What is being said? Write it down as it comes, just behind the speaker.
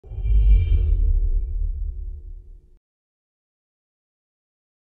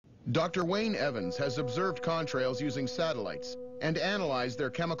Dr. Wayne Evans has observed contrails using satellites and analyzed their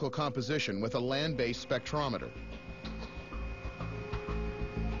chemical composition with a land-based spectrometer.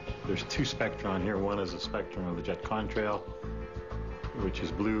 There's two spectra on here. One is a spectrum of the jet contrail, which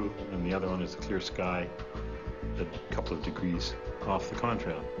is blue, and the other one is the clear sky, a couple of degrees off the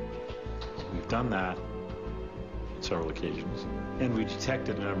contrail. We've done that on several occasions, and we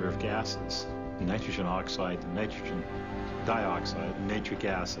detected a number of gases: nitrogen oxide, nitrogen dioxide, nitric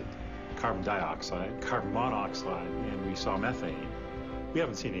acid, carbon dioxide, carbon monoxide, and we saw methane. We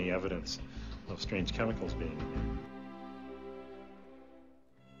haven't seen any evidence of strange chemicals being in here.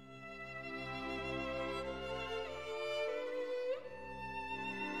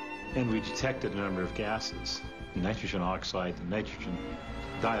 And we detected a number of gases: nitrogen oxide, nitrogen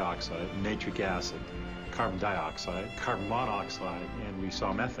dioxide, nitric acid, carbon dioxide, carbon monoxide, and we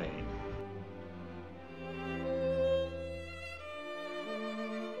saw methane.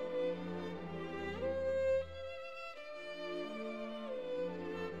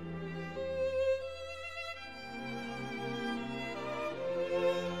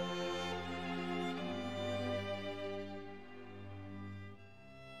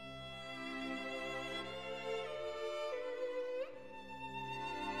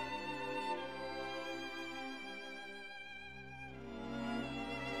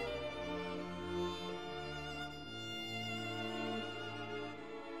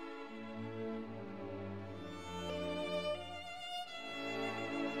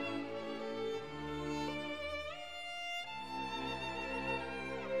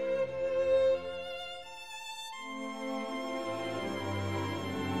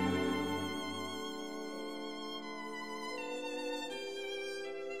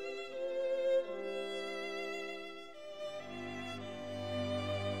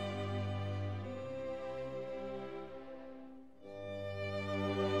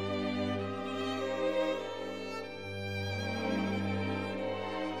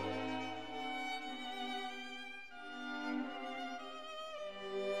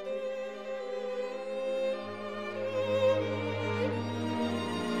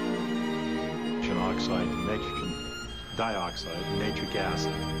 Oxide, nitrogen dioxide, nitric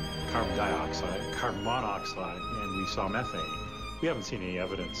acid, carbon dioxide, carbon monoxide, and we saw methane. We haven't seen any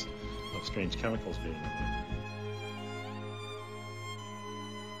evidence of strange chemicals being in there.